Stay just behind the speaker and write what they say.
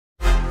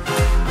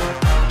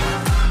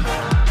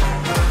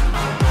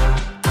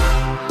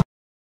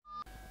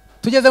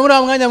Tugeze muri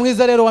mwanya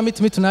mwiza rero wa Meet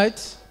Me Tonight.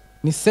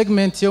 Ni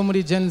segment yo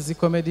muri Gen Z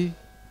Comedy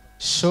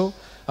Show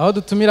aho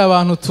dutumira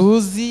abantu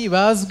tuzi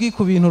bazwi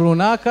ku bintu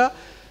runaka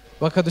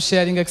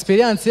bakadusharinga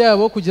experience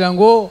yabo kugira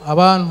ngo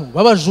abantu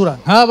babajura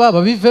nk'aba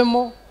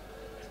babivemo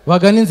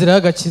bagana inzira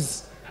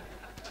y'agakiza.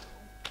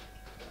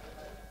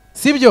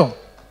 Sibyo?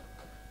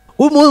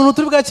 Umuntu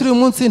turi bwakiri uyu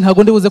munsi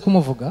ntago ndi buze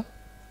kumuvuga.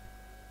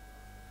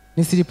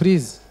 Ni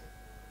surprise.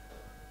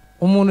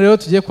 Umuntu rero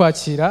tugiye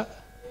kwakira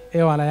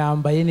ewana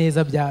yambaye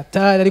neza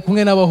byatari ari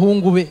kumwe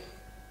n'abahungu be.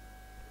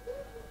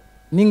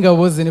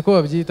 N'ingabo ze niko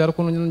babyita ari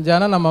kuntu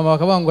njyana na mama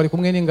bakabanga ari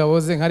kumwe n'ingabo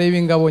ze nkareba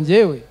ingabo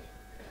ngewe.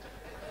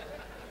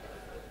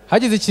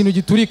 Hagize ikintu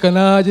giturika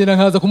nagenda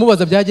nkaza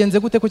kumubaza byagenze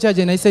gute ko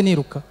cyagenda nahise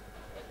niruka.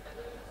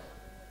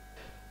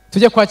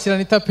 Tujye kwakira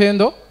Anitha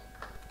Pendo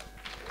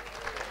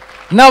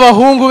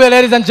n'abahungu be.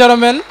 Ladies and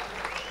gentlemen,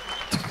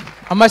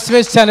 amashyi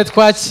menshi cyane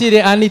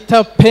twakire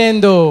Anitha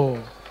Pendo.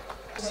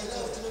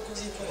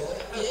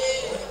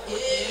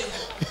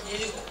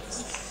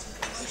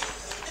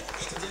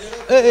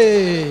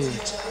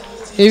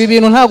 Ibi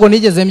bintu ntago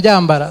nigeze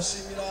mbyambara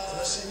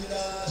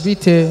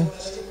bite.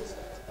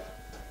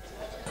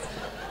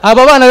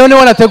 Aba bana rero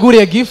nibo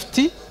nateguriye gift.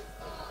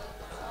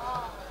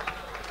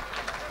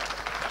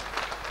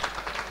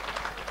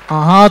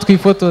 Aha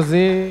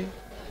twifotoze.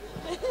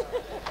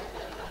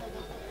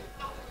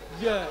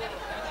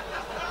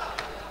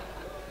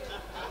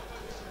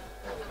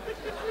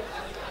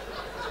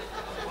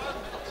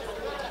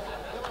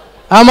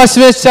 Amashyi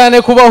menshi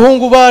cyane ku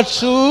bahungu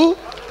bacu.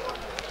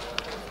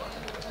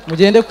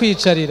 Mugende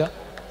kwicarira.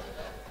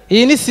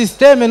 Iyi ni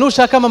systeme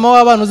nushaka mama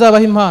w'abana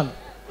uzabaha impano.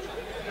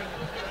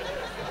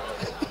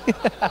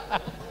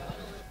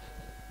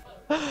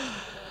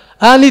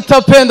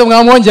 Anitha Pendo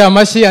mwamwongeye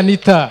amashyi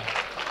Anitha.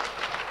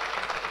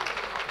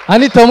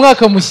 Anitha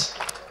umwaka mushya.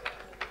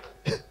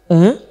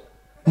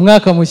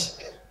 Umwaka mushya.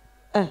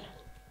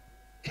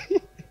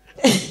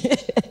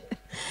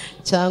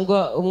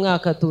 Cyangwa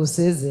umwaka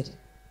tuwusezere.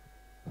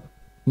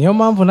 Niyo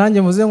mpamvu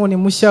nanjye muze ngo ni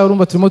mushya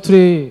urumva turimo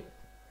ture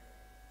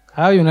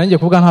hayo nanjye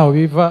kuvuga ntaho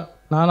biva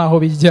naho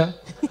bijya.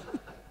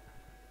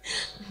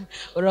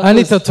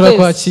 Anitha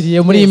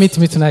turakwakiriye muri Meet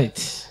Me Tonight.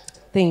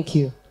 Thank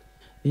you.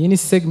 Iyi ni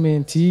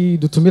segment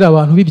dutumira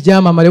abantu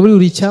b'ibyamamare buri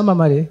uri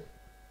icyamamare.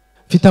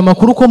 Mfite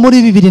amakuru ko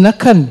muri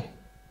 2004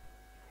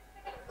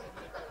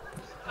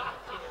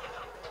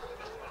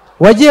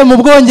 wagiye mu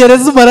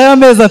Bwongereza umara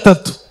y'amezi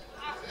 3.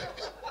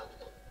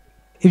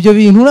 Ibyo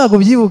bintu ntago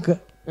byibuka.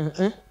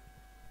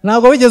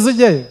 Ntago wigeze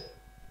ujyayo?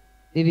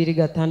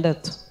 2006.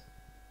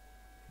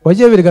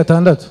 Wagiye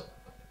 2006?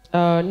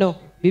 No,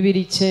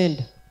 2009.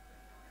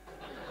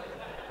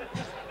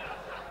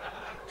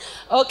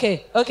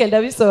 Okay,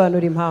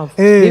 ndabisobanura impamvu.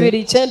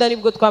 2009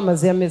 nibwo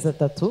twamaze amezi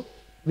 3.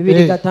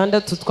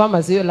 2006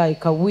 twamaze yo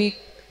like a week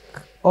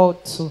or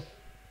two.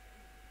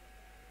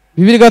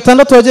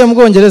 2006 wagiye mu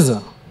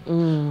Bwongereza?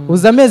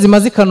 Uza amezi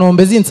mazi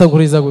Kanombe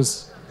zinsaguriza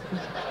gusa.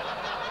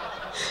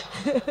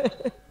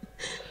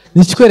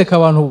 Nikikwereka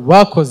abantu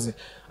bakoze.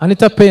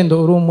 Anitha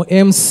Pendo uri umu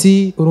MC,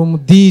 uri umu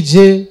DJ,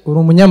 uri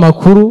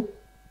umunyamakuru.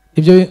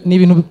 Ibyo ni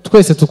ibintu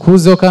twese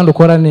tukuzeho kandi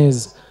ukora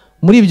neza.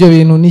 Muri ibyo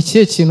bintu ni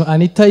ikihe kintu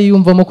Anitha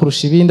yiyumvamo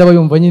kurusha ibindi aba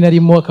yumva nyine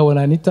arimo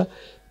akabona Anitha?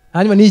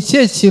 Hanyuma ni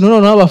ikihe kintu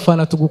noneho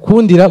abafana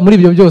tugukundira muri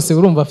ibyo byose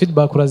urumva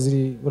feedback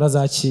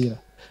urazakira?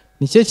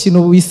 Ni ikihe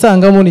kintu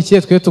wisangamo, ni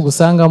ikihe twe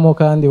tugusangamo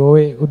kandi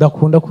wowe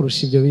udakunda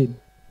kurusha ibyo bintu?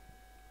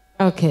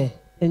 Okay,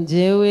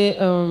 njyewe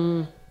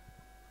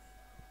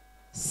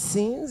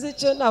sinzi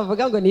icyo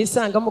navuga ngo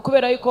nisangamo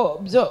kubera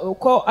yuko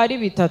uko ari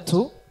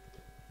bitatu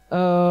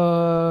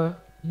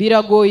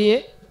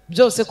biragoye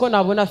byose ko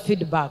nabona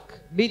feedback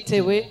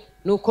bitewe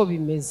nuko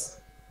bimeze.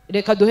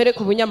 Reka duhere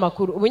ku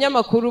bunyamakuru.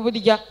 Ubunyamakuru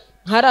burya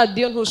nka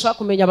radio ntushaka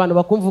kumenya abantu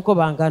bakumva uko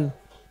bangana.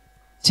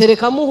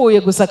 Kereka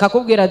muhuye gusa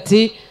akakubwira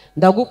ati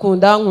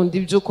ndagukunda nkunda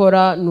ibyo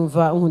ukora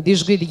numva nkunda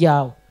ijwi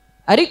ryawe.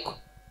 Ariko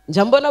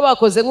njya mbona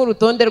bakoze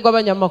nk'urutonde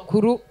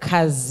rw'abanyamakuru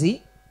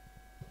kazi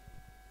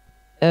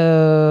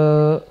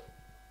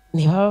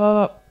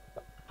niba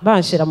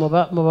banshira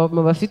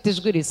mu bafite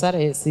ijwi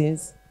risaraye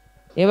sinzi.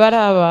 Niba ari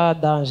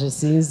abadanje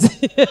sinzi.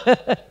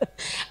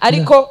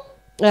 Ariko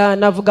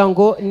navuga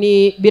ngo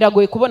ni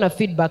biragoye kubona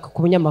feedback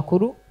ku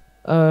bunyamakuru.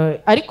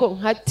 Ariko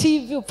nka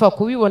TV upfa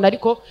kubibona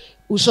ariko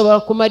ushobora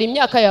kumara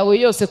imyaka yawe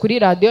yose kuri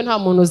radio nta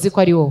muntu uzi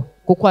ko ari wowe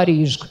kuko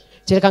ari ijwi.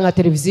 Kereka nka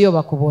televiziyo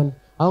bakubona.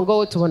 Aho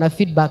ngo tubona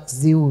feedback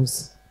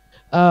zihuza.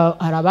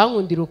 Hari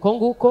abankundira uko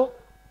nguko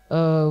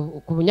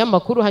ku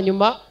bunyamakuru.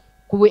 Hanyuma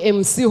ku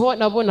MC ho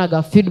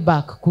nabonaga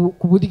feedback ku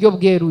buryo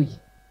bweruye.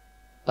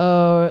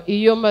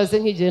 Iyo maze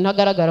nk'igihe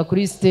ntagaragara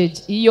kuri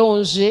stage iyo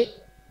nje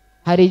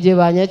hari igihe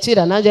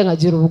banyakira nanjye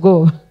nkagira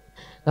ubwoba.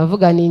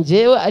 Navuga ni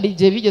njyewe ari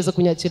igihe bigeze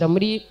kunyakira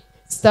muri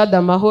Stade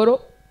Amahoro.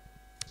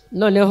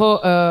 Noneho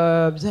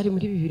byari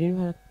muri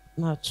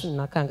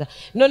 2010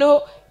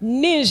 noneho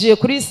ninjiye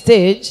kuri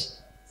stage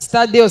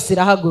stade yose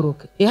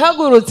irahaguruka.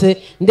 Ihagurutse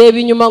ndeba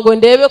inyuma ngo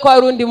ndebe ko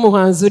hari undi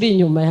muhanzi uri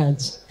inyuma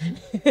yanjye.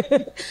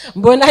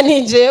 Mbona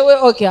ni njyewe.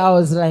 Okay, I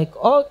was like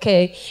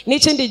okay.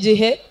 N'ikindi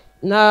gihe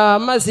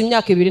namaze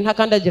imyaka 2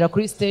 ntakandagira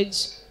kuri stage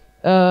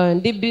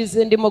ndi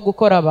busy ndimo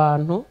gukora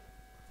abantu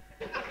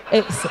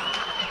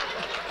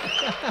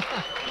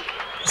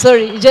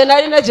sorry je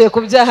nari nagiye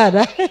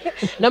kubyahara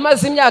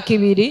namaze imyaka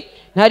 2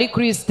 ntari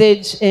kuri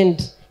stage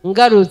and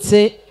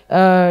ngarutse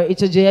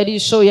icyo gihe yari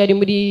show yari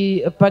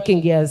muri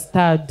parking ya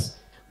stade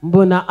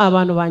mbona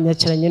abantu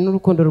banyakiranye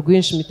n'urukundo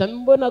rwinshi mpita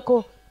mbona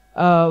ko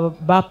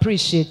ba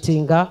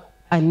appreciatinga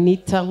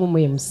Anitha nk'umu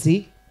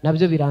MC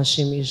nabyo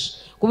biranshimisha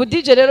kubu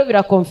DJ rero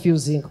bira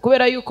confusing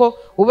kubera yuko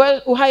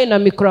uba uhaye na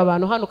micro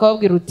abantu hano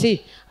ukababwira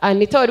uti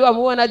Anitha wari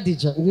wamubona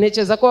DJ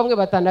neceza ko bamwe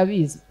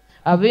batanabizi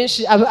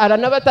abenshi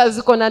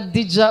aranabatazi ko na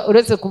DJ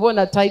uretse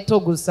kubona title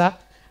gusa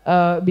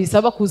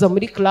bisaba kuza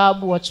muri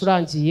club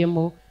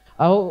wacurangiyemo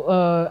aho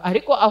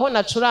ariko aho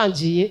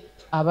nacurangiye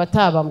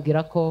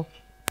abatabambwira ko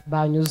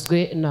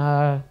banyuzwe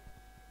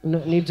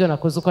nibyo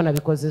nakoze uko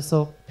nabikoze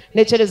so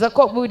necereza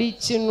ko buri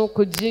kintu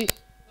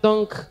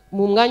donc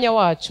mu mwanya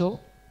wacu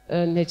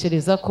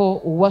necereza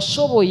ko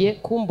washoboye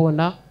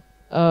kumbona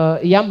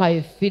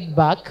yampaye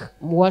feedback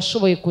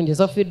washoboye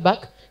kungeza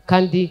feedback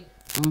kandi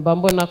mba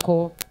mbona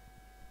ko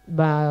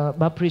ba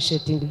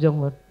appreciating ibyo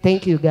nkora.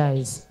 Thank you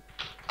guys.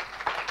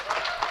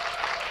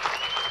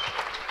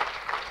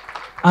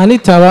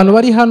 Anitha, abantu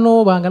bari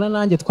hano bangana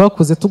nanjye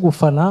twakuze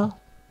tugufana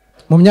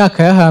mu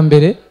myaka ya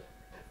hambere.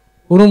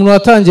 Uri umuntu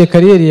watangiye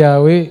kariyeri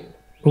yawe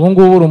ubu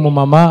ngubu uri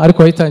umumama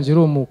ariko wayitangiye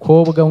uri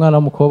umukobwa, umwana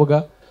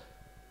w'umukobwa.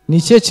 Ni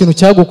ikihe kintu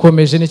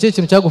cyagukomeje, ni ikihe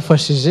kintu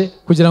cyagufashije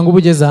kugira ngo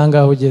ubugeze aha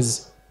ngaho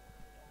ugeze?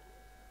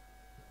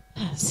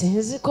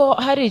 Sinzi ko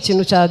hari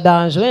ikintu cya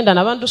danger wenda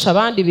nabandusha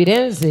abandi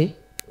birenze.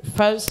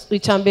 First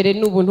icyambere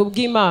ni ubuntu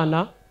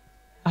bw'Imana.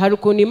 Hari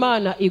ukuntu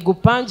Imana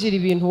igupangira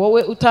ibintu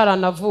wowe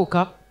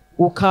utaranavuka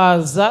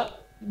ukaza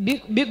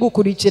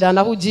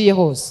bigukurikirana aho ugiye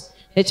hose.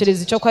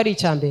 Ntekereza icyo ko ari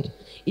icyambere.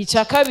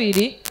 Icya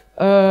kabiri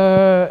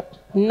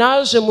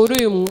naje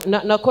muri uyu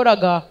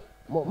nakoraga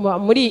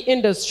muri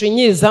industry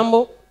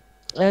nyizamo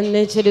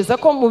ntekereza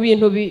ko mu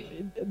bintu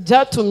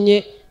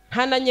byatumye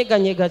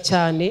ntananyeganyega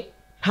cyane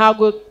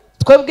ntago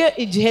twebwe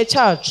igihe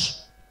cyacu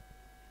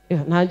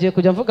ntangiye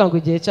kujya mvuga ngo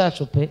igihe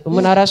cyacu pe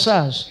umuntu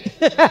arashaje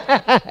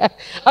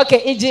okay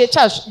igihe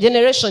cyacu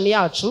generation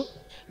yacu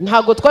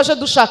ntago twaje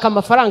dushaka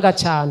amafaranga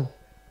cyane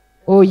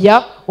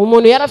oya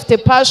umuntu yarafite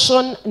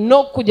passion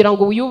no kugira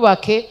ngo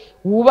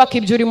wubake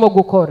ibyo urimo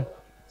gukora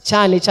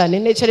cyane cyane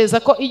ntekereza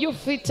ko iyo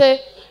ufite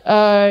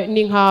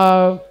ni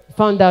nka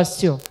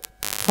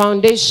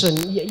foundation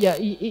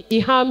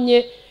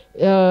ihamye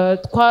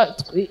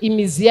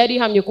imizi yari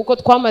ihamye kuko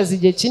twamaze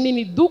igihe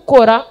kinini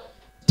dukora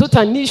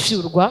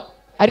tutanishyurwa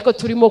ariko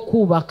turimo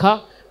kubaka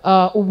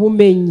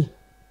ubumenyi.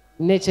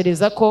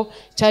 Ntekereza ko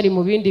cyari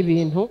mu bindi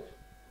bintu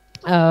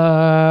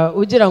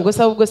ugira ngo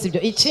se ubwo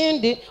sibyo.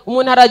 Ikindi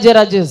umuntu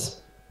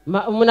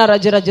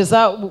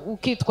aragerageza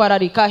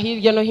ukitwararika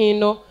hirya no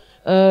hino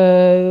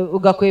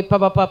ugakwepa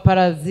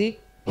abapaparazi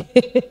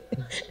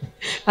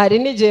hari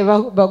n'igihe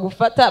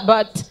bagufata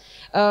but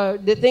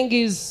the thing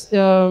is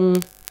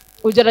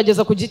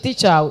ugerageza ku giti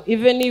cyawe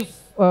even if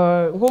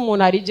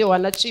nk'umuntu ari je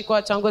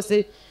wanacikwa cyangwa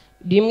se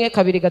rimwe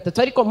kabiri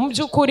gatatu ariko mu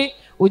by'ukuri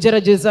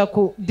ugerageza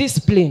ku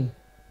discipline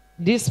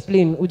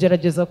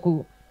ugerageza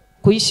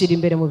kuyishyira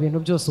imbere mu bintu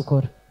byose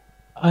ukora.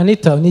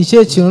 Anitha, ni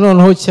ikihe kintu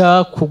noneho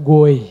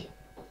cyakugoye?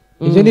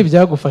 Ibyo ni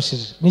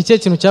byagufashije. Ni ikihe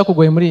kintu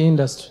cyakugoye muri iyi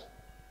industry?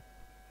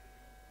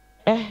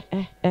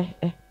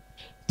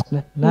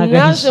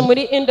 Naje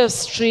muri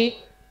industry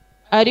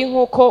ari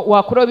nkuko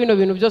wakura bino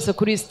bintu byose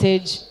kuri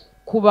stage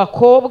ku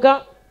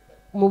bakobwa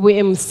mu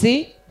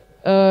MC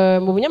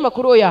mu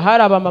binyamakuru ya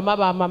hari abamama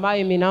ba mama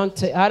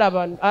eminente hari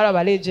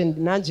aba legend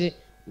nanje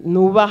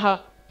nubaha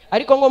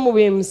ariko nko mu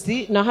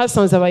MC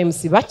nahasanze aba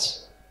MC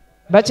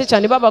bake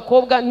cyane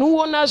b'abakobwa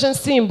nuwo naje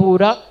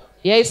nsimbura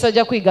yahise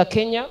ajya kwiga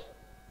Kenya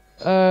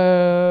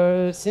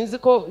sinzi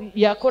ko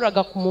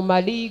yakoraga mu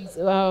ma leagues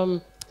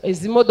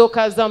izi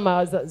modoka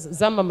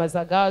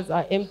zamamazaga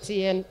za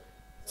MTN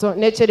so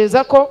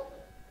necereza ko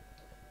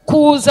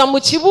kuza mu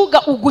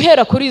kibuga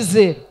uguhera kuri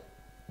zero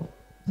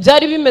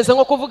byari bimeze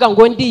nko kuvuga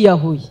ngo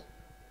ndiyahuye.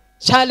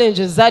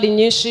 Challenges zari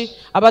nyinshi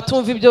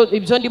abatumva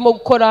ibyo ndimo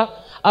gukora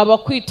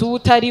abakwita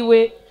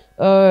utariwe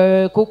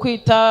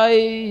kukwita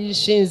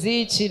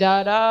ishinzi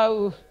kirara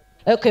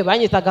okay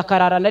banyitaga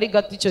karara nari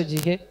gato icyo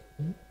gihe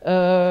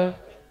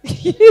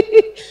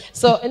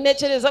so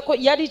necereza ko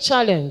yari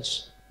challenge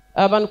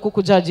abantu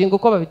kukujajinga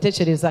uko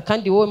babitekereza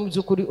kandi wowe mu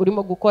by'ukuri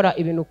urimo gukora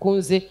ibintu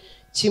kunze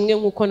kimwe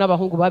nkuko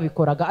n'abahungu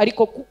babikoraga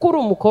ariko kuko uri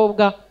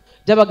umukobwa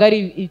byabaga ari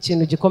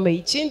ikintu gikomeye.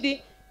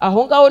 Ikindi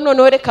aho ngaho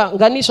noneho reka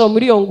nganisha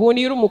muri iyo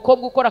nguni uri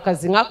umukobwa ukora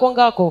akazi nkako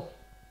ngako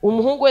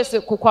umuhungu wese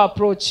kuko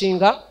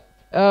approachinga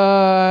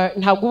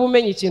ntabwo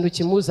ubumenya ikintu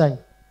kimuzanye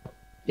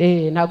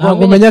ntabwo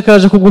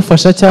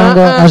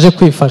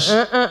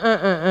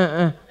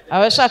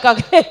abashaka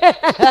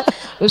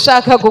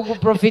ushaka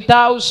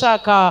kuguprofita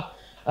ushaka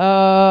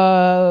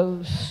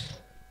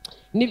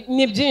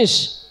ni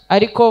byinshi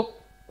ariko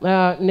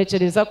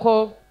necereza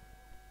ko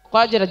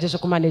twagerageje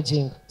ku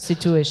managing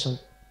situation.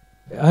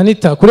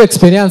 Anitha, kuri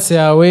experience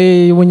yawe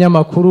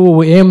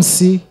y'ubunyamakuru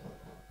MC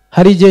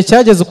hari igihe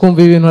cyageze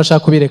ukumva ibintu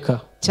urashaka kubireka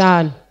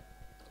cyane.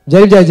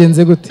 byari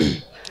byagenze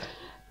gute?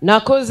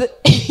 Nakoze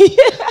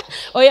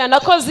oya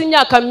nakoze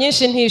imyaka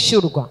myinshi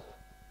ntishyurwa.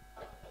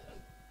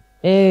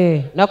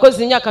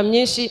 Nakoze imyaka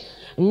myinshi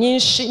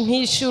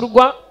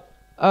ntishyurwa,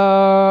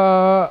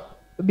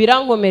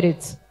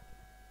 birankomeretse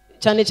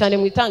cyane cyane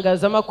mu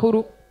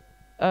itangazamakuru.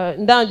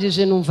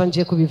 Ndangije numva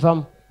ngiye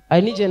kubivamo.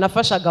 Ari n'igihe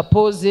nafashaga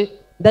pause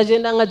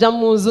ndagenda nkajya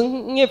mu nzu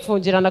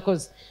nkipfungira.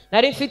 Nakoze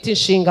nari mfite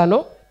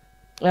inshingano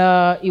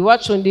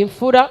iwacu ndi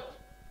imfura,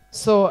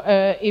 so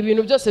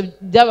ibintu byose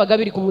byabaga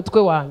biri ku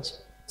mutwe wanjye.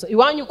 So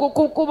iwanyu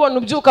kubona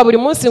ubyuka buri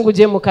munsi ngo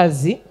ugiye mu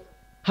kazi,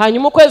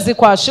 hanyuma ukwezi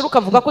kwashira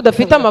ukavuga ko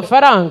udafite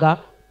amafaranga,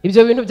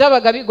 ibyo bintu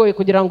byabaga bigoye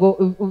kugira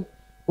ngo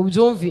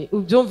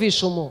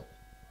ubyumvishe umuntu.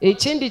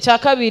 Ikindi cya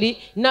kabiri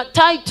na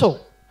title,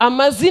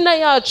 amazina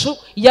yacu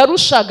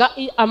yarushaga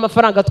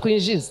amafaranga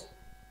twinjiza.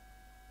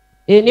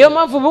 Niyo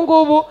mpamvu ubu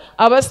ngubu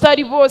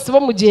abasitari bose bo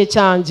mu gihe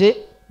cyanjye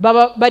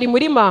bari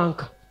muri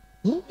manka.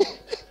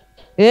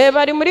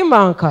 Bari muri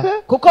manka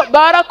kuko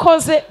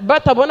barakoze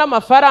batabona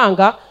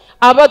amafaranga,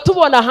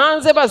 abatubona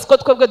hanze bazi ko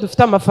twebwe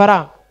dufite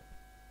amafaranga.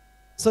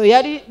 So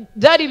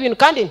byari ibintu,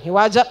 kandi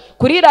ntiwajya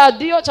kuri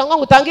radio cyangwa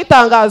ngo utange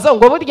itangazo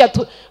ngo burya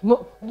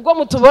ubwo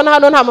mutubona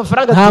hano nta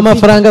mafaranga nta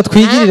mafaranga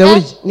twigirira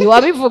burya.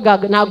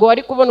 Ntiwabivugaga, ntabwo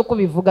wari kubona uko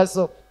ubivuga.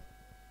 So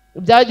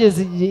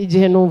byageze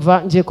igihe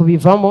numva ngiye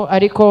kubivamo,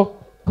 ariko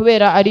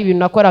kubera ari ibintu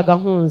nakoraga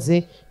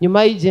nkunze,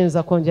 nyuma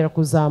y'igenza kongera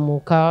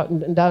kuzamuka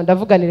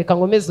ndavuga nireka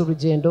ngomeze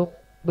urugendo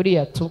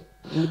buriya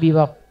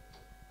bibaho.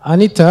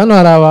 Anitha, hano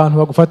hari abantu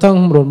bagufata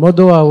nk'umurole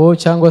model wabo,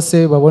 cyangwa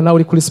se babona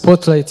uri kuri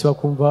spotlight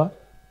bakumva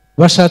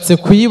bashatse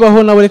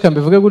kuyibaho nabo, reka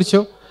mbivuge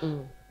gutyo.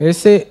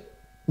 Ese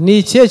ni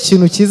ikihe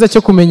kintu cyiza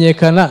cyo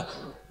kumenyekana,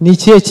 ni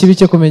ikihe kibi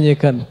cyo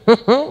kumenyekana?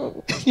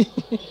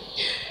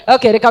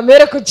 Okay, reka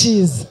mbere ku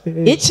cyiza.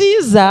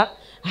 Icyiza,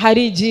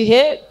 hari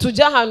igihe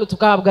tujya ahantu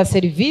tugahabwa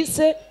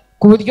serivisi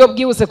ku buryo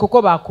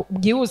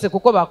bwihuse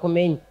kuko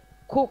bakumenye,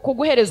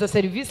 kuguhereza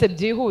serivisi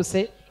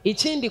byihuse.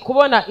 Ikindi,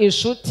 kubona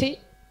inshuti.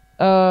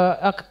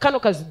 Kano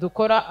kazi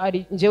dukora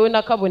ari njyewe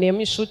nakaboneyemo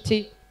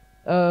inshuti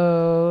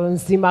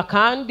nzima.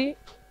 Kandi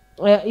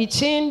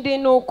ikindi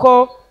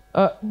nuko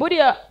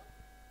buriya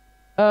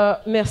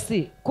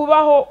merci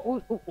kubaho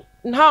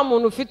nta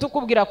muntu ufite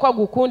ukubwira ko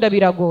agukunda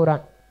biragorana,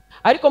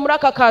 ariko muri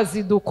aka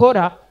kazi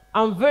dukora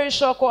I'm very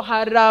sure ko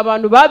hari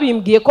abantu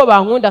babimbwiye ko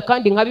bankunda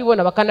kandi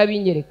nkabibona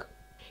bakanabinyereka.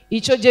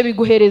 Icyo gihe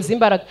biguhereza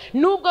imbaraga,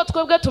 nubwo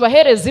twebwe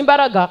tubahereza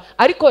imbaraga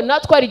ariko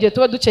natwe hari igihe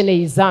tuba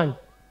dukeneye izanyu.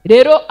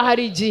 Rero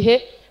hari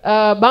igihe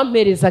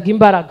bamperezaga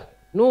imbaraga,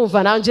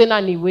 numva nanjye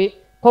naniwe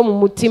ko mu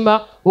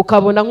mutima,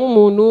 ukabona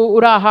nk'umuntu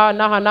uri aha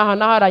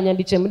n'aha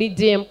aranyandikiye muri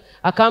DM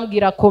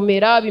akambwira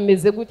komera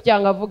bimeze gutya,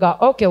 nkavuga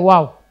okay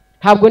wow,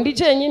 ntabwo ndi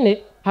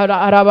jyenyine, hari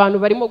abantu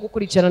barimo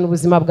gukurikirana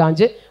ubuzima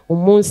bwanjye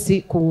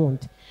umunsi ku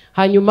wundi.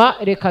 Hanyuma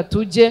reka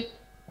tujye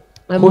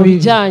mu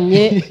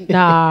bijyanye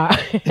na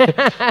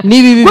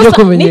n'ibibi byo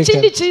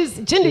kumenyekana.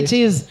 Ikindi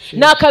cyiza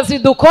ni akazi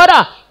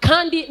dukora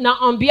kandi na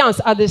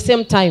ambiance at the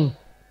same time.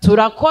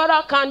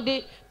 Turakora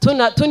kandi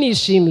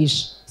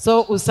tunishimisha,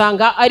 so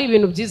usanga ari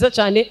ibintu byiza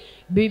cyane,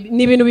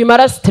 ni ibintu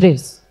bimara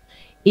stress.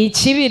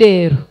 Ikibi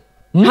rero,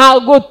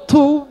 ntago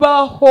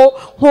tubaho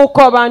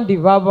nk'uko abandi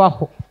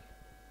babaho.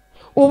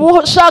 Ubu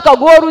ushaka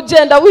guhora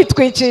ugenda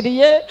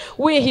witwikiriye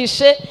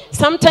wihishe.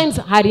 Sometimes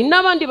hari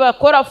n'abandi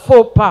bakora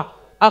fopa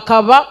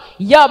akaba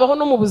yabaho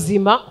no mu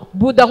buzima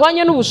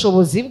budahwanye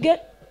n'ubushobozi bwe,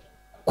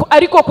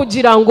 ariko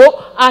kugira ngo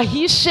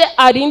ahishe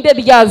arinde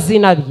rya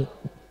zina rye,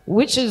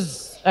 which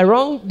is a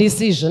wrong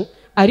decision.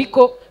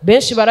 Ariko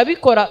benshi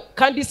barabikora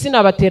kandi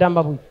sinabatera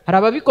amabuye. Hari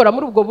ababikora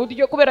muri ubwo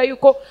buryo kubera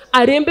yuko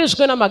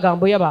arembejwe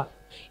n'amagambo y'abantu.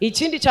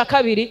 Ikindi cya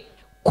kabiri,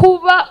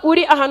 kuba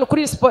uri ahantu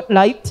kuri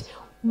spotlight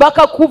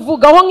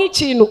bakakuvugaho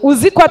nk'ikintu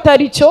uzi ko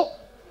atari cyo,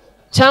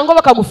 cyangwa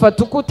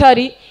bakagufata uko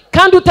utari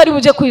kandi utari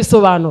bujye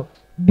kwisobanura.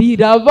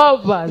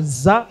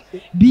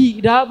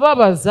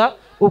 Birababaza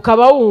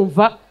ukaba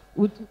wumva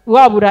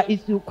wabura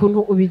ukuntu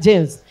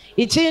ubigenza.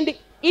 Ikindi,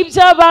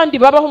 iby'abandi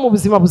babaho mu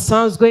buzima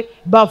busanzwe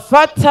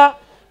bafata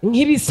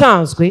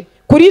nk'ibisanzwe,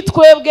 kuri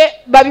twebwe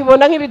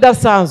babibona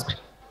nk'ibidasanzwe.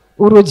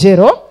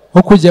 Urugero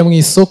nko kujya mu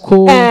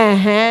isoko.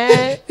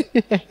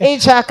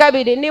 Icya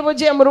kabiri, niba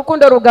ugiye mu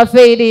rukundo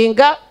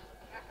rugafeiringa,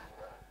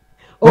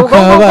 ubwo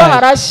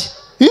harashya.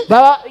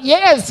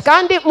 Yes,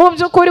 kandi mu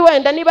by'ukuri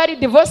wenda niba ari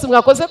divorce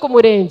mwakoze ku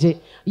murenge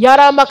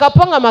yari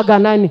amakapo nka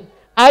 400,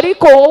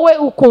 ariko wowe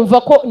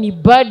ukumva ko ni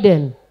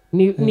burden,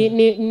 ni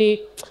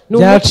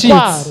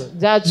umutwaro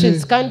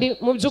byacitse. Kandi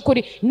mu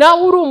by'ukuri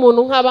nawe uri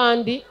umuntu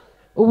nk'abandi,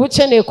 uba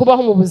ukeneye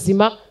kubaho mu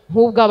buzima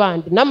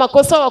nk'ubw'abandi.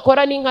 N'amakosa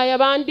wakora ni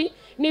nk'ay'abandi,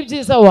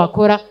 n'ibyiza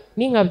wakora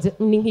ni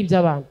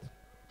nk'iby'abandi.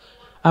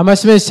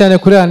 Amashyi menshi cyane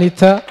kuri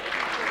Anitha.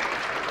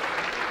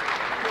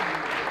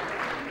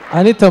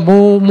 Anitha,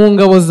 mu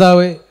ngabo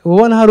zawe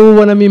ubona hari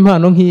ubonamo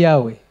impano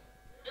nk'iyawe?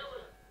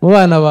 Mu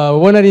bana bawe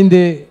ubona ari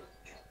nde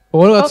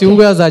ubona ati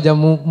ngo yazajya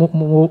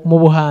mu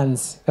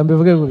buhanzi?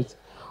 Kambivuge gutya.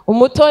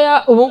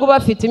 Umutoya ubu ngubu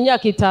afite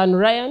imyaka 5,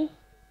 Ryan.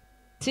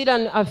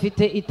 Tiran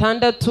afite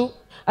 6.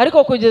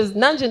 ariko kugeza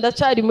nanje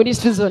ndacyari muri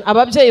season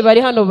ababyeyi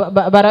bari hano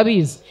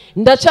barabizi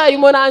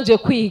ndacyarimo nanje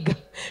kwiga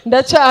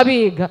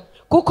ndacyabiga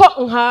kuko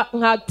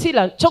nka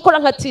Tiran cyokora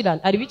nka Tiran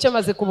ari bice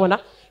maze kubona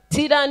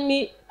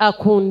Tirani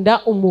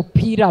akunda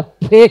umupira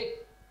pe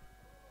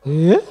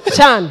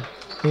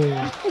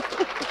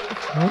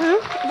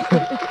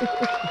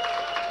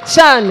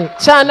cyane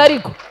cyane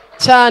ariko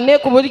cyane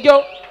ku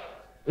buryo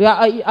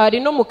ari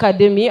no mu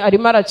academy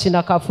arimo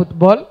arakina ka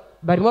football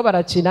barimo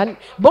barakina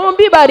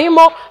bombi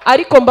barimo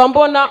ariko mba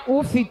mbona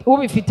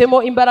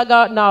ubifitemo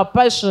imbaraga na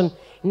passion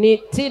ni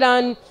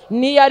Tiran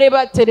ni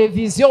yareba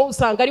televiziyo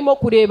usanga arimo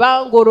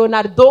kureba ngo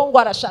Ronaldo ngo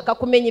arashaka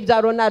kumenya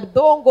ibya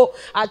Ronaldo ngo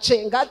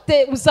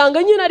acengate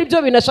usanga nyine ari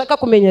byo binashaka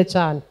kumenya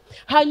cyane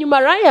hanyuma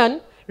Ryan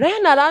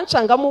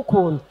arancanga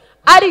mukunda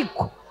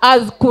ariko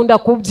akunda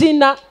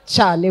kubyina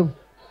cyane we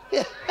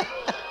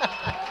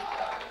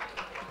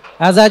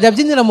azajya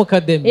abyinira mu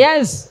academy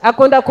yes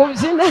akunda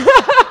kubyina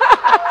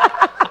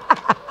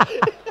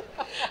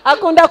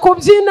akunda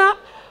kubyina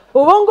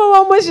ubu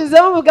ngubu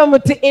mushizeho muvuga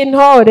muti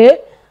intore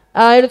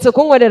aherutse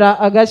kunkorera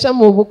agasha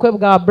mu bukwe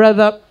bwa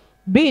brother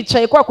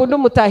bicaye kwa kundi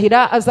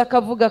umutahira aza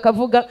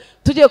akavuga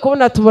tugiye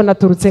kubona tubona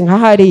turutse nka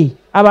hari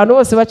abantu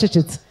bose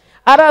bacecetse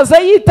araza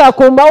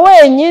yitakuma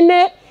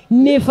wenyine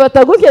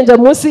nifata gutyenja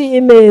munsi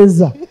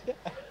y'imeza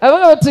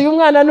avuga bati uyu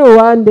mwana ni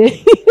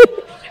uwande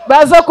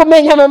baza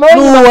kumenya mama we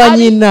n'uwa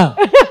nyina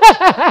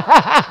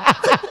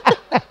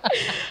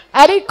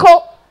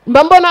ariko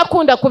mba mbona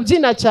akunda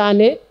kubyina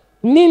cyane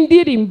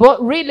n'indirimbo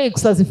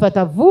lyrics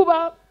azifata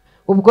vuba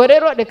ubwo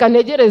rero reka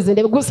ntegereze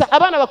gusa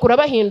abana bakura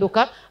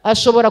bahinduka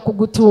ashobora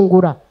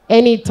kugutungura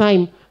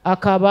anytime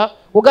akaba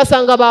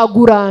ugasanga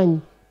baguranye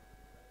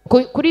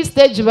kuri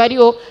stage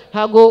bariho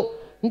ntago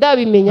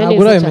ndabimenya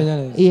neza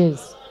cyane yes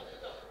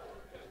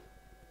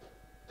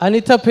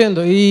Anitha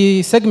Pendo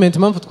iyi segment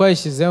mpamvu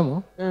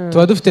twayishyizemo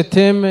tuba dufite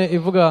theme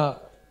ivuga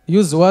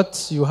use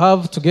what you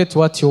have to get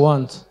what you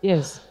want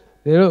yes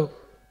rero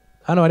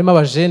hano harimo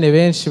abajene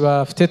benshi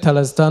bafite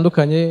talent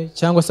zitandukanye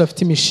cyangwa se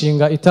bafite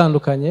imishinga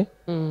itandukanye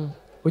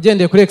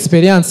ugendeye kuri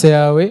experience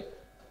yawe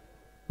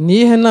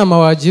nihe nama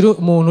wagira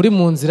umuntu uri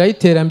mu nzira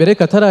y'iterambere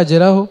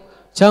katarageraho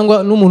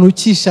cyangwa n'umuntu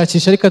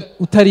ukishakisha ariko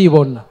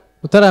utaribona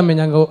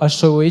utaramenya ngo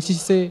ashoboye iki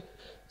se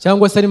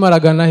cyangwa se arimo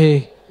aragana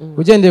hehe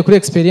ugendeye kuri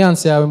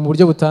experience yawe mu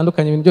buryo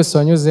butandukanye ibintu byose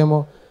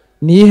wanyuzemo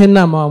nihe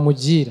nama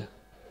wamugira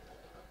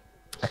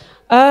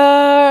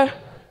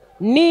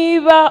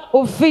niba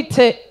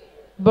ufite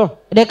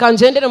reka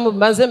ngendere mu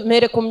maze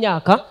mpere ku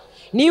myaka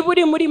niba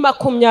uri muri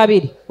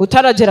 20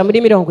 utaragera muri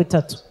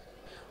 30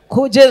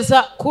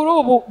 kugeza kuri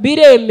ubu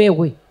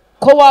biremewe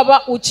ko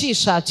waba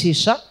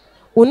ukishakisha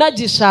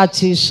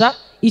unagishakisha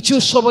icyo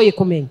ushoboye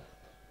kumenya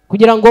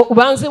kugira ngo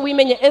ubanze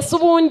wimenye ese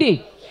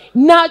ubundi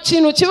nta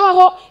kintu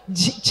kibaho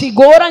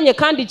kigoranye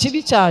kandi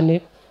kibi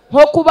cyane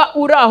nko kuba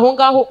uri aho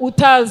ngaho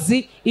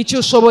utazi icyo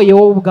ushoboye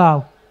wowe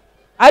ubwawe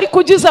ariko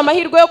ugize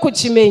amahirwe yo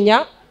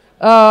kukimenya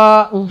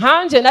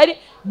nkanje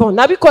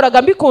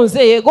nabikoraga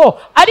mbikunze yego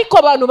ariko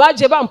abantu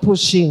baje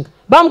bampushinga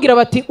bambwira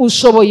bati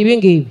ushoboye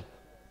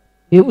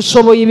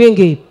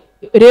ibingibi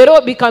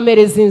rero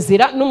bikamereza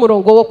inzira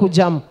n'umurongo wo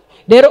kujyamo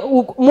rero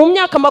mu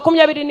myaka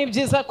 20 ni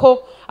byiza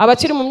ko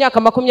abakiri mu myaka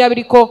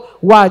 20 ko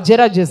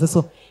wagerageza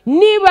so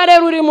niba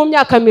rero uri mu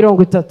myaka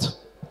 30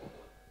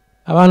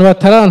 abantu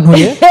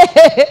batarantuye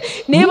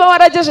niba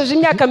waragejeje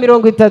imyaka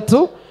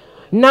 30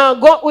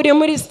 nago uri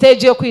muri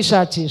stage yo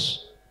kwishakisha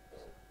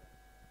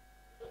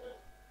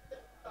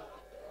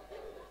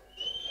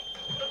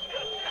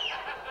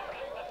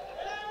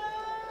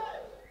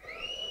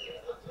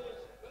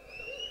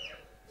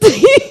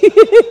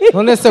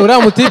none se uriya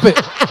mutipe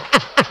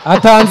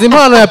atanze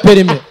impano ya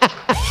perime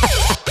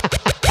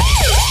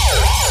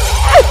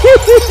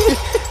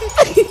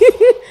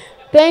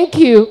thank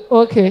you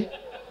okay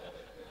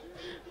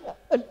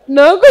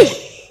no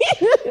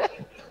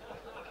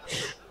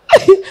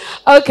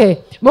okay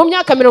mu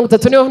myaka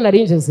 30 niho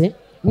narinjeze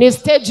ni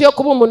stage yo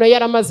kuba umuntu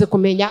yaramaze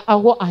kumenya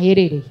aho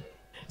aherereye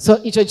so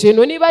icyo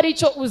kintu niba ari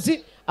cyo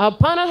uzi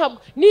apana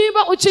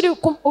niba ukiri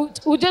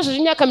ugejeje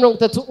imyaka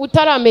 30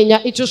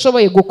 utaramenya icyo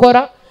ushoboye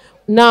gukora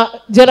na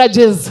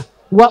gerageza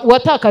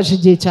watakaje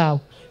igihe cyawe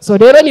so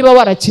rero niba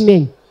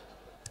warakimenye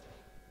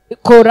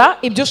kora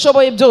ibyo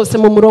ushoboye byose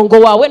mu murongo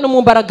wawe no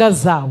mu mbaraga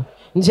zawe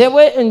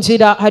njyewe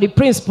ngira hari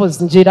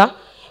principles ngira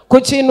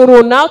ku kintu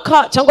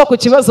runaka cyangwa ku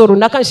kibazo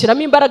runaka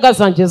nshiramo imbaraga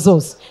zanjye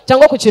zose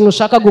cyangwa ku kintu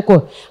ushaka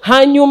gukora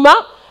hanyuma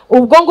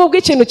ubwo ngubwo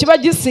ikintu kiba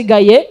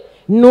gisigaye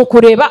ni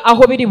ukureba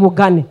aho biri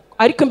bugane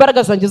ariko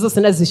imbaraga zanjye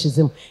zose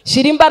nazishizemo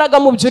shira imbaraga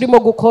mu byo urimo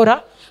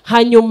gukora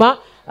hanyuma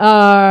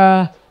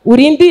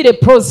urindire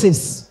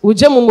process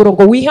uje mu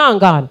murongo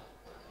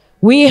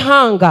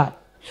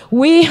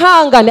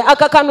wihangane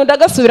aka kantu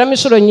ndagasubiramo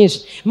inshuro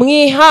nyinshi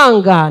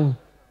mwihangane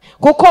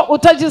kuko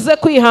utagize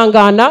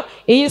kwihangana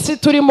iyi si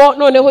turimo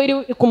noneho iri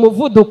ku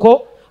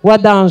muvuduko wa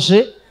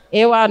danger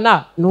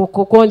ewana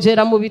nuko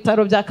kongera mu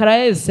bitaro bya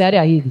Karayesi ari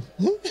ahiri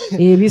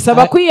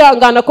bisaba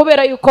kwihangana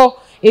kubera yuko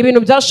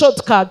ibintu bya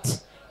shortcut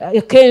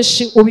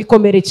kenshi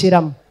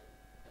ubikomerekeramo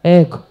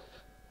yego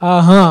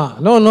aha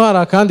noneho hari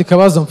akandi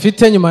kabazo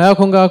mfite nyuma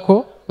y'ako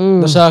ngako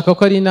ndashaka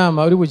ko ari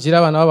inama uri bugira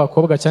abana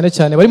b'abakobwa cyane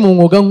cyane bari mu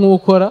mwuga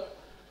nk'ukora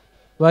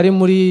bari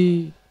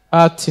muri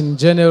art in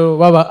general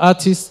baba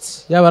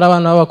artists yaba ari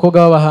abana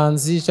b'abakobwa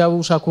b'abahanzi cyangwa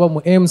ushaka kuba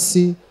mu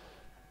MC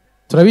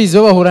turabizi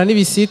bo bahura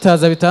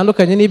n'ibisitaza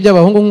bitandukanye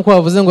n'iby'abahungu nk'uko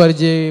bavuze ngo hari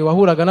igihe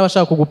wahuraga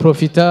n'abashaka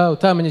kuguprofita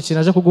utamenye ikintu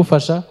aje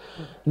kugufasha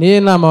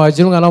niyo nama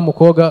wagira umwana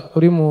w'umukobwa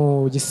uri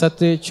mu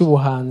gisate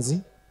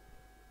cy'ubuhanzi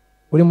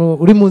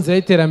uri mu nzira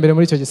y'iterambere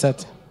muri icyo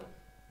gisate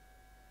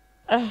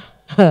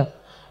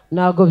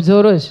ntabwo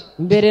byoroshye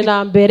mbere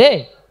na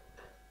mbere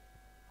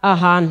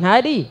ahantu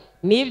ari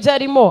n'ibyo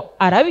arimo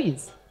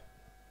arabizi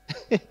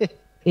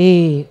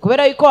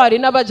kubera yuko hari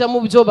n'abajya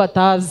mu byo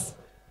batazi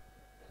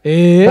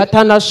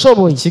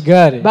batanashoboye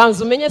Kigali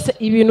banza umenye se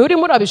ibintu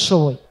urimo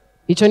urabishoboye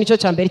icyo nicyo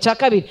cya mbere. Icya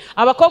kabiri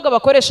abakobwa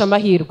bakoresha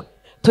amahirwe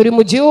turi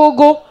mu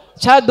gihugu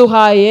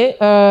cyaduhaye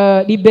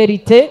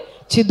liberite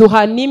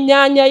kiduha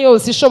n'imyanya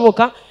yose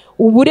ishoboka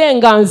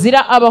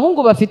uburenganzira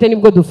abahungu bafite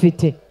nibwo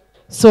dufite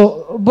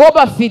so bo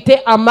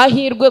bafite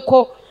amahirwe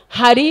ko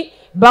hari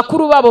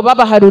bakuru babo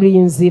babaharuriye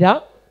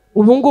inzira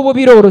ubu ngubu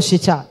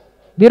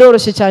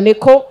biroroshye cyane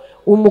ko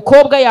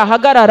umukobwa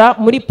yahagarara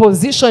muri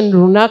position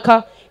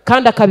runaka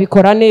kandi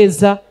akabikora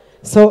neza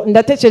so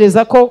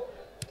ndatekereza ko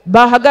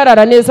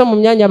bahagarara neza mu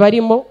myanya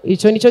barimo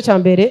icyo nicyo cya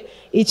mbere.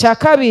 Icya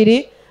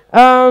kabiri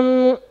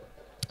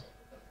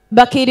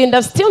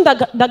bakirinda still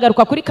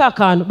ndagaruka kuri ka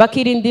kantu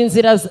bakirinda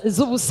inzira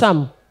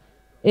z'ubusamo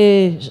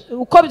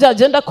uko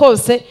byagenda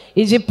kose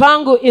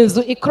igipangu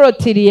inzu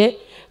ikrotiriye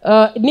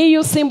niyo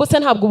usimbutse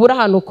ntabwo ubura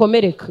ahantu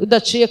ukomereka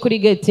udaciye kuri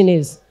gate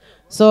neza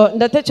so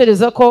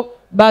ndatekereza ko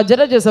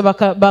bagerageza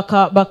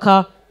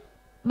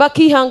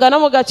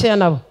bakihanganamo gakeya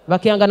nabo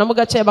bakihanganamo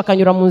gakeya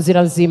bakanyura mu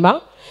nzira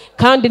nzima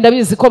kandi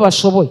ndabizi ko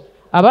bashoboye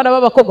abana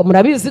b'abakobwa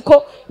murabizi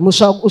ko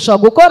ushobora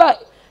gukora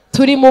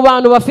turi mu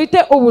bantu bafite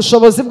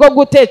ubushobozi bwo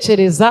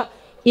gutekereza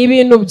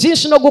ibintu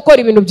byinshi no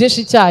gukora ibintu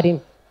byinshi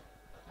icyarimwe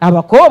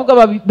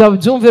abakobwa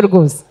babyumve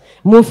rwose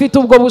mufite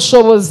ubwo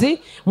bushobozi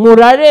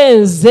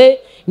murarenze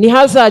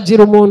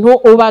ntihazagira umuntu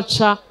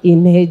ubaca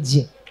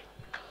intege.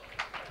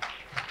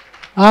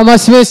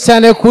 amashyi menshi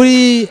cyane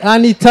kuri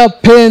Anitha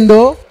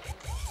Pendo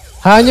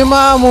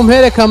hanyuma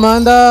mumpere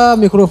kamanda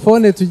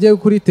mikrofone tujye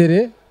kuri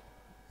tele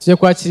tujye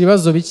kwakira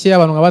ibibazo bike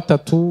abantu nka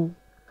batatu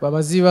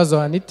babaza ibibazo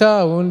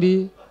Anitha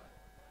ubundi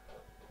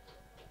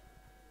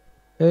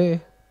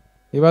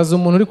ibaza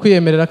umuntu uri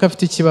kwiyemerera ko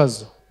afite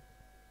ikibazo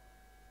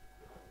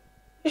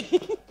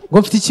ngo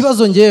mfite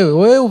ikibazo ngewe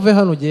wowe uve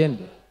hano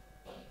ugende.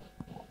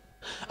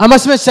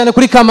 amashyi menshi cyane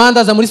kuri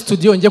kamanda aza muri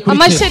studio njye kuri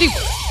tele.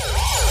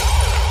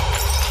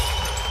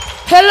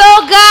 Hello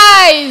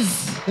guys.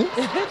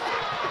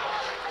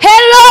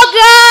 Hello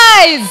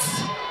guys.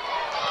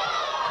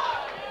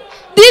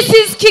 This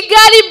is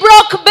Kigali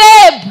Broke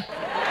Babe.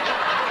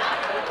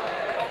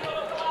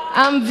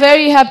 I'm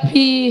very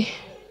happy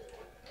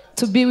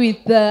to be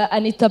with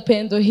Anitha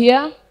Pendo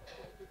here.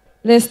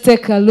 Let's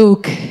take a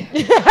look.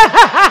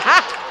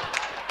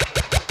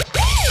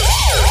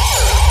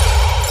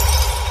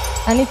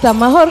 Anitha,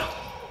 amahoro?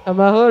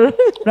 Amahoro.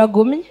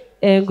 Uragumye?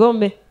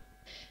 Ngome.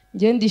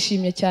 Njye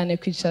ndishimye cyane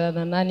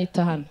kwicarana na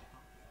Anitha hano.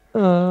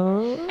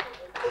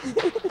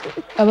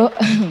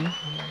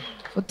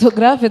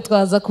 Photographe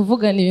twaza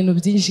kuvugana ibintu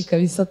byinshi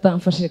kabisa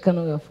atamfashe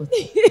kano gafoto.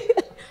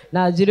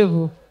 Nagire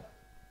vuba.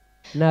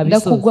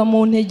 Ndakugwa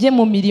mu ntege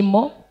mu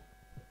mirimo.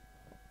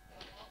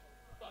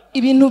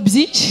 Ibintu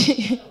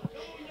byinshi.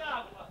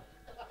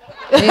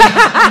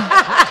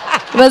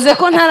 Baze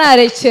ko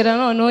ntararekera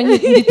none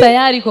ndi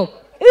tayari koko.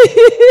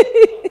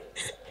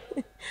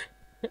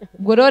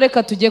 Ubwo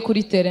reka tujye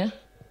kuri tele.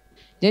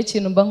 Njye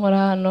kintu mba nkora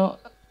hano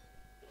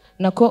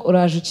nako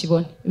uraje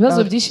ukibone.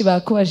 Ibibazo byinshi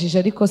bakubajije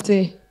ariko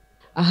se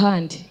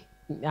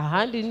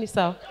ahandi ni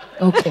sawa.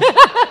 Okay.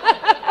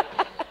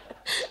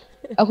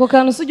 Ako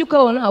kantu sujye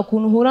ukabona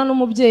ukuntu uhura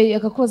n'umubyeyi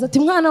akakubaza ati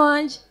mwana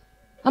wanjye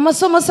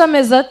amasomo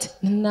sameza ati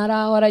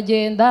naraho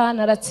aragenda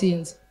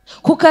naratsinze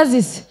ku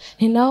kazi se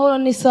ni naho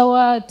ni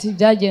sawa ati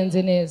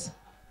byagenze neza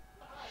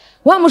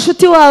wa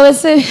mushuti wawe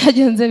se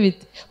yagenze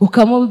bite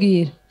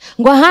ukamubwira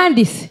ngo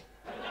ahandi se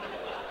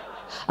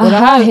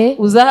ahahe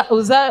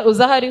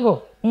uza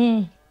hariho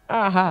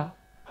aha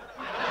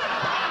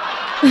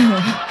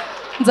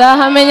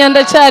nzahamenya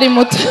ndacyari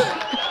muto.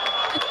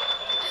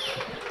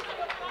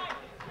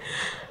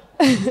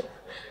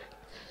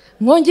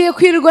 Mwongeye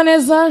kwirirwa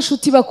neza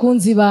nshuti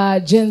bakunzi ba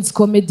Gens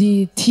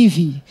Comedy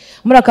TV.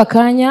 Muri aka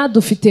kanya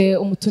dufite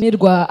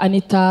umutumirwa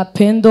Anitha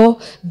Pendo,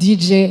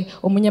 DJ,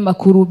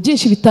 umunyamakuru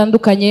byinshi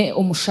bitandukanye,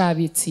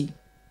 umushabitsi.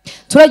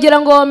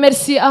 Turagira ngo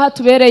Merci aha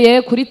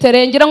tubereye kuri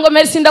tele. Ngira ngo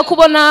Merci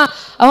ndakubona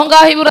aho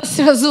ngaho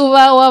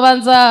iburasirazuba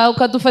wabanza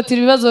ukadufatira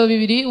ibibazo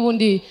bibiri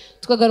ubundi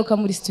tukagaruka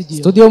muri studio.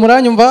 Studio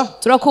muranyumva?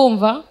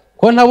 Turakumva.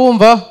 Ko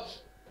ntabumva?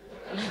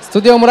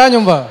 Studio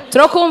muranyumva?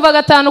 Turakumva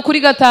 5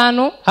 kuri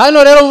 5.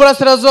 Hano rero mu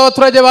burasirazuba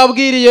turajye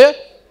babwiriye.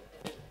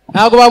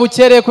 Ntago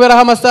babukereye kubera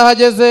aho amasaha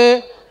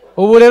ageze.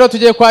 Ubu rero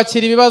tugiye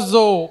kwakira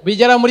ibibazo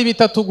bigera muri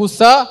 3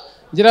 gusa.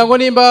 ngira ngo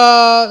nimba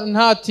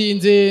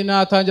ntatinze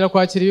natangira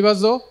kwakira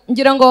ibibazo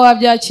ngira ngo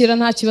wabyakira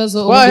nta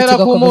kibazo wahera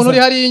ku muntu uri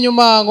hari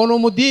inyuma ngo ni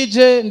umu DJ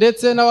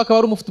ndetse nawe akaba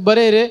ari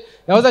umufutubarere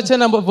yahoze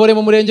akina vore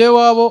mu murenge we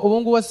wabo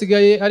ubu ngubu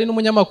wasigaye ari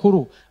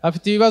n'umunyamakuru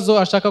afite ibibazo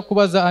ashaka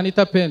kubaza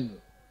Anitha Pendo.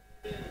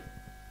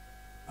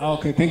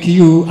 Okay, thank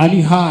you.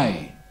 Ali, hi.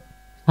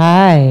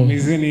 Hi.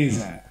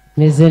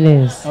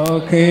 Meze.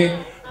 Okay.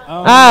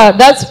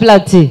 That's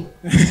Plati.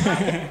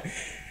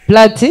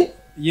 Plati?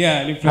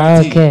 Yeah, ni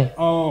Plati. Okay.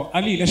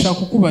 Ali, ndashaka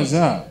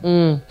kukubaza.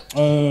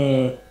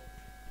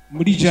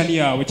 Muri jani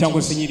yawe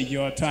cyangwa se nyiri gihe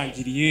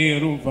watangiriye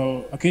urumva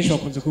akenshi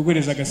bakunze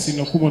kuguhereza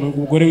agasino k'umuntu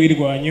umugore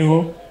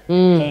wirwanyeho.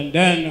 And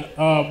then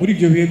muri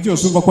ibyo bihe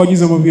byose umva ko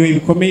wagize mu bihe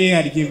bikomeye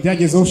hari igihe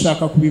byagezeho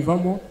ushaka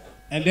kubivamo.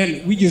 And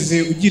then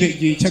wigeze ugira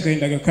igihe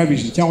cy'agahinda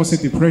gakabije cyangwa se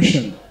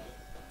depression.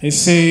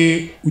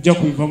 Ese ujya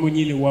kubivamo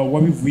nyine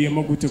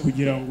wabivuyemo gute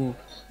kugira ngo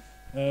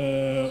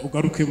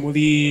ugaruke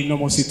muri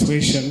normal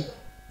situation?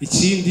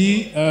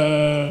 Ikindi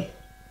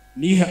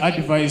nihe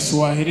advice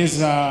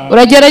wahereza?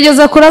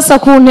 Uragerageza kurasa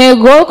ku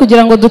ntego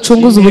kugira ngo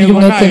ducunguze uburyo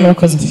umwete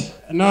murakoze.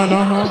 No.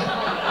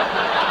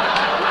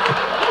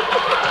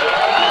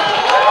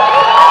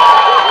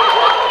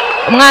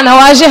 Mwana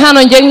waje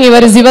hano ngiye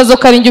mwibariza ibibazo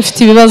ko ari njye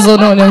ufite ibibazo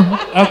none.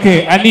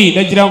 Okay, Ali,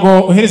 ndagira ngo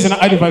uhereze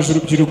na advice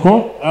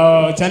urubyiruko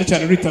cyane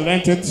cyane uri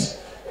talented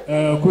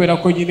kubera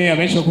ko nyine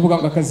abenshi bakuvuga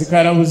ngo akazi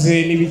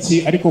karabuze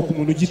n'ibiki ariko ku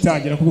muntu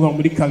ugitangira kuvuga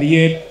muri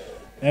career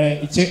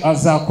icyo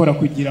azakora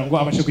kugira ngo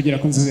abashe kugera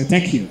ku nzozi.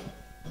 Thank you.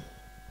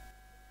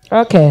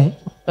 Okay.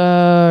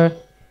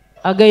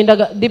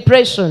 Agahinda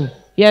depression.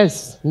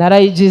 Yes,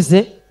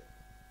 narayigize.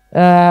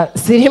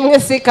 Si rimwe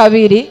si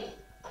kabiri.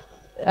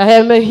 I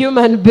am a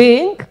human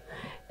being.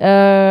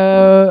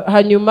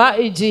 Hanyuma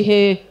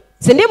igihe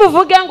sindi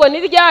buvuge ngo ni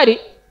ryari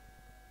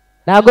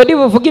ntago ndi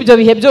buvuge ibyo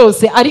bihe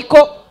byose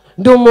ariko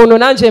ndi umuntu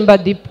nanje mba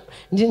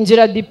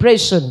ngira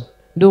depression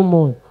ndi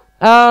umuntu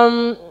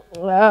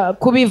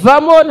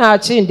kubivamo nta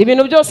kindi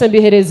ibintu byose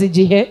mbihereza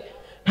igihe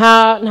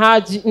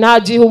nta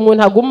gihe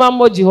umuntu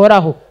agumamo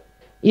gihoraho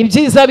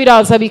ibyiza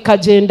biraza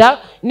bikagenda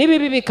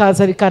n'ibibi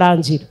bikaza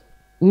bikarangira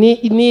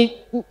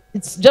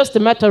it's just a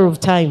matter of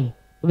time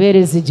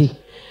ubereza igihe.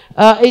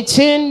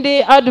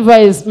 Ikindi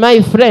advice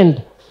my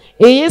friend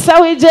iyi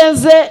sawa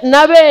igeze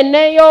na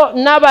beneyo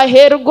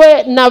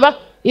n'abaherwe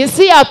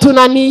isi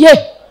yatunaniye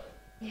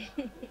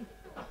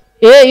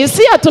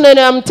isi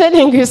yatunaniye I'm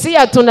telling you isi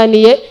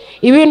yatunaniye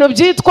ibintu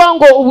byitwa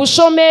ngo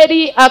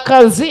ubushomeri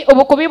akazi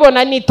ubu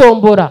kubibona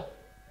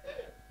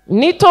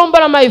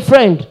nitombora my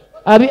friend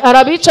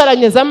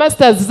arabicaranye za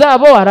masters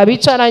zabo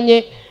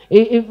arabicaranye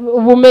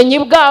ubumenyi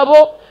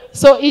bwabo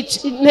so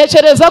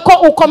ntekereza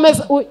ko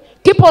ukomeza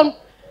keep on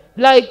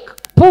like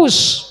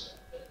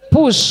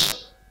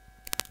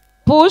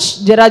push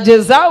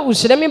gerageza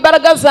ushiremo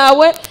imbaraga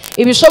zawe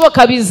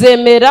ibishoboka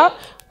bizemera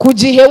ku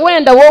gihe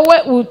wenda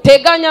wowe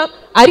uteganya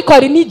ariko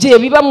hari n'igihe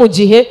biba mu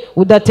gihe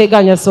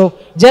udateganya so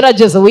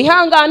gerageza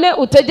wihangane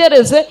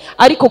utegereze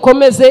ariko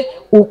ukomeze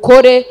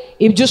ukore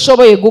ibyo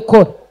ushoboye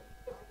gukora.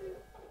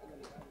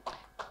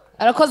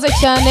 Arakoze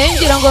cyane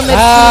ngira ngo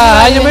merci.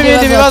 Hanyuma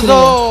ibindi bibazo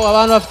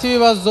abantu bafite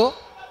ibibazo.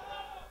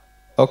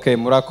 Okay,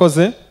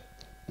 murakoze.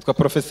 Twa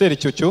Professeur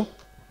Cyucyu.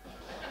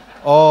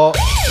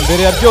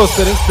 Mbere ya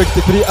byose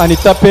respect kuri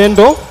Anitha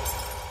Pendo.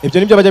 Ibyo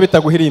nibyo bajya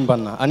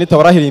bitaguhirimbana. Anitha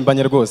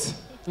warahirimbanye rwose.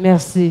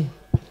 Merci.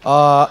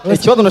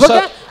 Ikibazo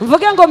nashaka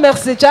mvuge ngo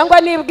merci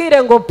cyangwa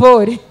nibwire ngo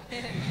Paul.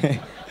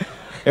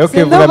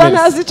 Okay, vuga merci.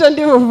 Ntazi icyo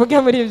ndi buvuge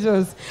muri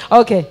byose.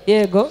 Okay,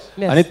 yego.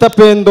 Merci. Anitha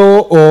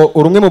Pendo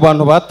urumwe mu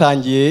bantu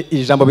batangiye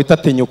ijambo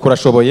bitatenyuka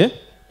urashoboye.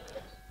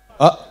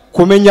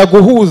 Kumenya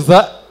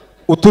guhuza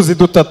utuzi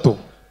dutatu.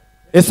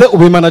 Ese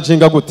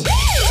ubimanaginga gute?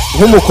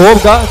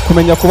 Nk'umukobwa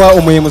kumenya kuba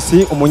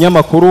umuyemusi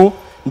umunyamakuru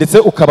ndetse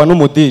ukaba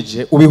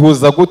n'umudije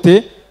ubihuza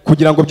gute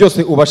kugira ngo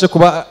byose ubashe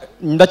kuba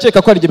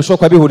ndakeka ko ari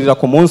bishobora bihurira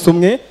ku munsi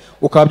umwe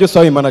ukaba byose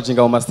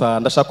wabimanaginga mu masaha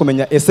ndashaka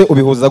kumenya ese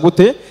ubihuza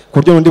gute ku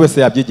buryo n'undi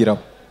wese yabyigiraho.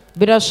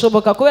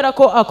 Birashoboka kubera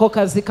ko ako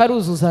kazi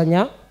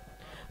karuzuzanya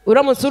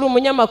uramutse uri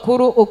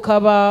umunyamakuru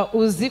ukaba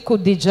uzi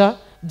kudija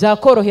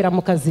byakorohera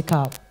mu kazi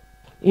kawe.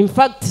 In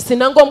fact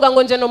sinangombwa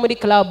ngo nje no muri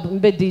club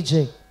mbe DJ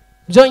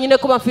byonyine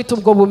kuba mfite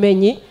ubwo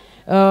bumenyi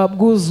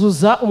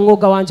bwuzuza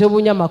umwuga wanje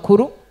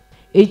w'ubunyamakuru.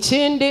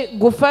 Ikindi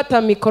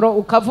gufata mikoro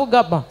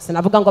ukavuga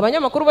sinavuga ngo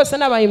abanyamakuru bose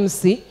n'aba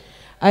MC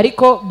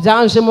ariko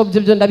byanje mu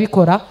byo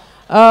ndabikora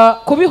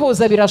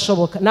kubihuza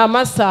birashoboka na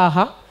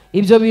masaha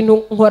ibyo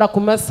bintu nkora ku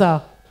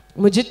masaha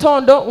mu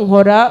gitondo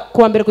nkora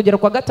kuwa mbere kugera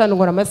kwa gatanu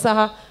nkora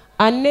amasaha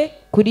 4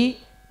 kuri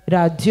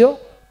radio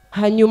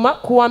hanyuma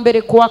kuwa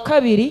mbere kuwa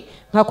kabiri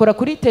nkakora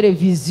kuri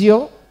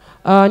televiziyo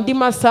ndi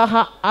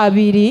masaha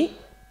 2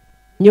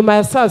 nyuma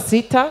ya saa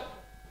 6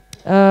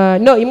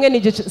 no imwe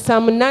ni saa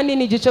 8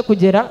 n'igice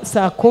kugera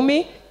saa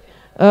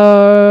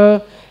 10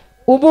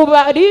 ubu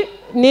bari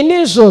ni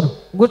nijoro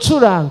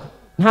gucuranga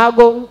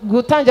ntago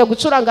gutangira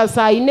gucuranga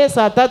saa 4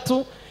 saa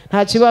 3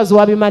 nta kibazo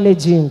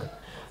wabimanaginga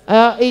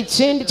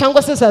ikindi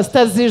cyangwa se saa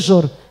 6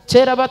 z'ijoro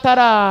kera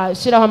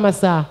batarashiraho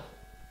amasaha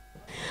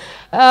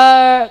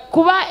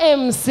kuba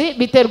MC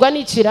biterwa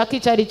n'ikiraka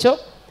icyo ari cyo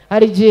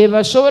hari igihe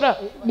bashobora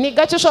ni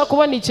gake ushobora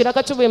kubona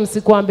ikiraka cy'ubu MC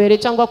kuwa mbere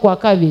cyangwa kuwa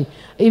kabiri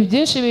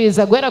ibyinshi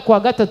biza guhera kuwa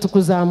gatatu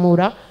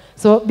kuzamura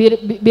so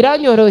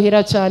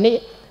biranyorohera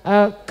cyane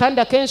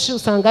kandi akenshi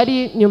usanga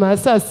ari nyuma ya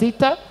saa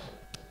sita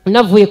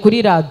navuye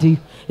kuri radiyo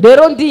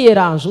rero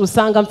ndiyeranje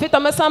usanga mfite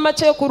amasaha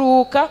make yo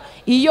kuruhuka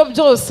iyo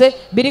byose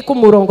biri ku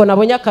murongo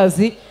nabonye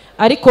akazi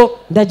ariko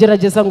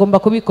ndagerageza ngomba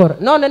kubikora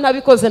none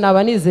ntabikoze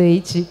naba nizeye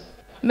iki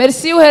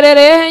Merci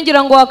uherereye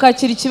ngira ngo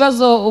wakakira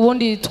ikibazo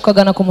ubundi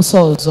tukagana ku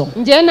musozo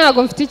njye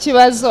ntago mfite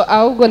ikibazo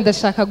ahubwo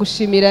ndashaka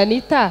gushimira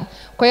Anitha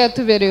ko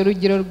yatubereye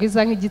urugero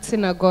rwiza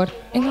nk'igitsina gore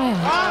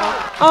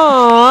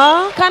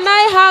can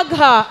I hug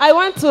her? I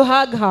want to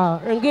hug her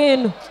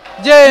ngino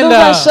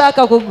genda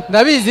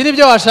ndabizi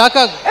nibyo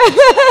washakaga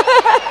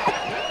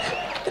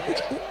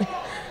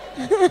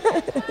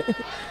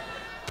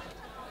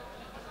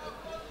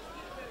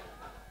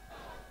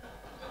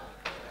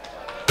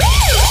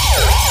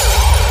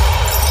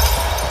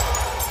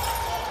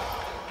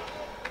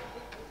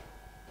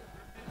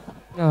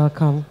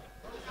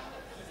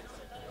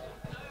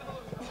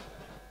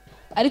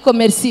ariko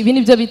Merci ibi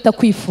nibyo bita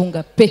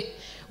kwifunga pe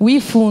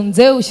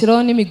wifunze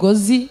ushyiraho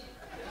n'imigozi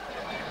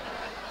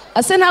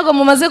ase ntago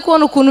mumaze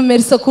kubona ukuntu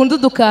Merci akunda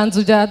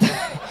udukanzu bya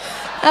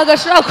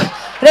agashaka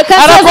reka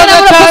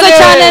murakoze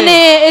cyane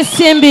ni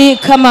Simbi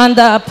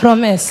Kamanda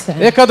Promesse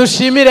reka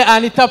dushimire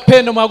Anitha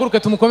Pendo muhaguruke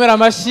tumukomera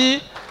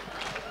amashyi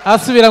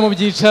asubira mu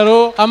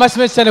byicaro amashyi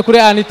menshi cyane kuri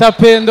Anitha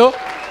Pendo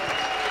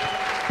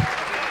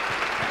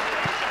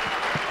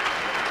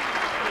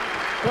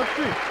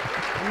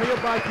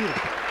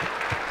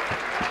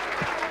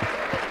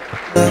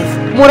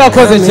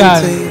murakoze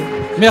cyane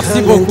merci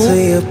beaucoup